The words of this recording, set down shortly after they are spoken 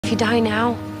you die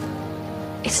now,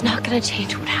 it's not gonna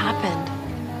change what happened.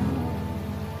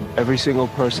 Every single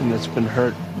person that's been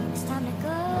hurt,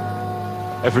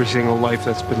 every single life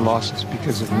that's been lost is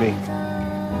because of me.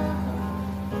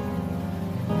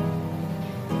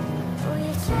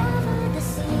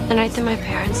 The night that my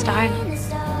parents died,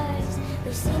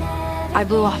 I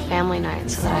blew off family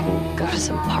night so that I can go to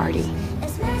some party.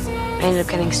 I ended up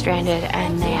getting stranded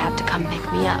and they had to come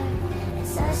pick me up.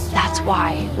 That's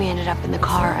why we ended up in the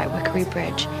car at Wickery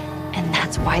Bridge, and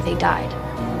that's why they died.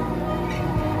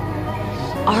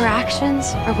 Our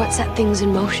actions are what set things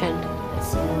in motion.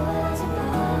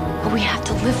 But we have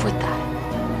to live with that.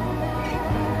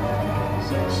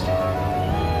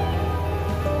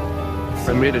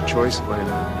 I made a choice,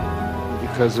 Elena.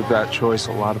 Because of that choice,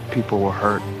 a lot of people were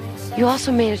hurt. You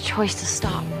also made a choice to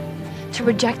stop. To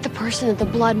reject the person that the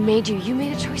blood made you. You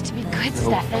made a choice to be good,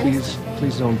 No, Stefan.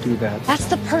 please don't do that. That's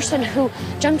the person who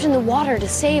jumped in the water to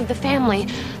save the family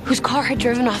whose car had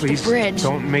driven off the bridge. Please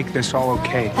don't make this all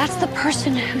okay. That's the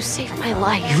person who saved my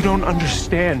life. You don't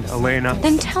understand, Elena.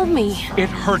 Then tell me. It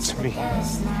hurts me.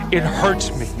 It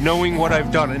hurts me knowing what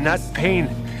I've done, and that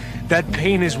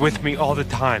pain is with me all the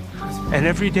time. And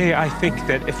every day I think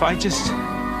that if I just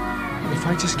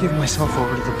give myself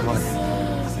over to the blood,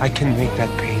 I can make that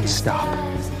pain stop.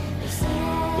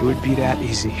 It would be that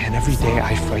easy, and every day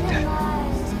I fight that.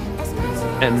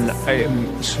 And I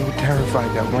am so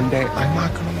terrified that one day I'm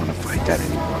not going to want to fight that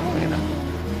anymore, Elena.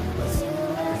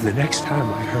 And the next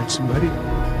time I hurt somebody,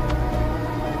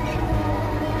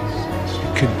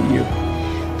 it could be you.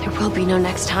 There will be no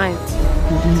next time.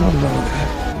 You don't know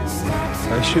that.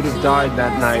 I should have died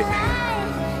that night,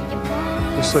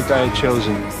 just like I had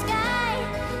chosen.